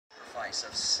sacrifice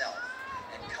of self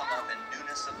and come up in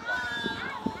newness of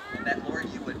life. And that, Lord,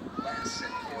 you would bless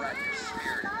and pour out your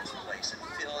Spirit in this place and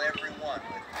fill everyone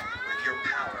with your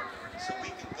power, Lord, so we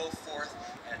can go forth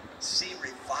and see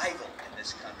revival in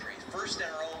this country. First in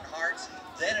our own hearts,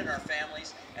 then in our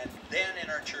families, and then in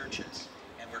our churches.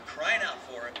 And we're crying out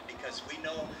for it because we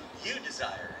know you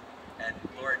desire it. And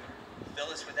Lord, fill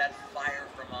us with that fire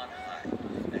from on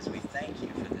high as we thank you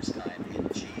for this time in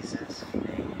Jesus'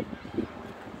 name.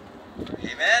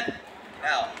 Amen.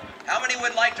 Now, how many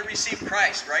would like to receive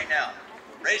Christ right now?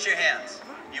 Raise your hands.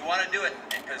 You want to do it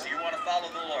because you want to follow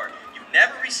the Lord. You've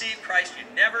never received Christ.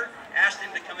 You've never asked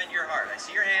him to come into your heart. I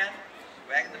see your hand.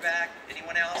 Back in the back.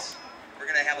 Anyone else? We're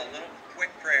going to have a little quick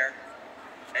prayer.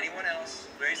 Anyone else?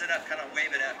 Raise it up. Kind of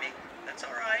wave it at me. That's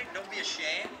all right. Don't be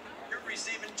ashamed. You're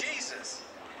receiving Jesus.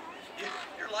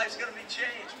 Your life's going to be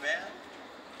changed, man.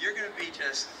 You're going to be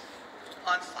just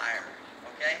on fire.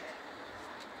 Okay?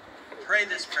 Pray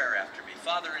this prayer after me.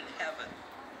 Father in heaven.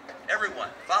 Everyone,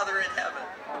 Father in heaven,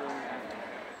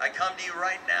 I come to you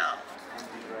right now,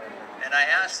 and I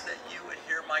ask that you would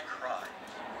hear my cry,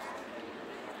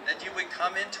 that you would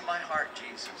come into my heart,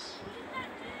 Jesus.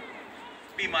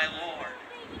 Be my Lord.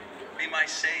 Be my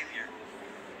Savior.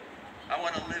 I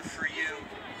want to live for you.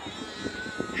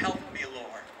 Help me,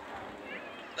 Lord.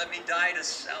 Let me die to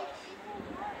self.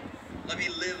 Let me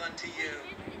live unto you.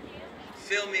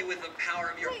 Fill me with the power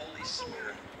of your Holy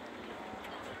Spirit.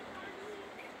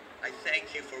 I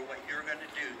thank you for what you're going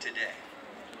to do today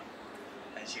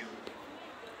as you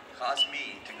cause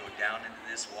me to go down into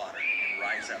this water and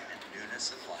rise up in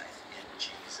newness of life in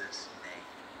Jesus' name.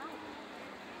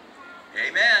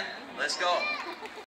 Amen. Let's go.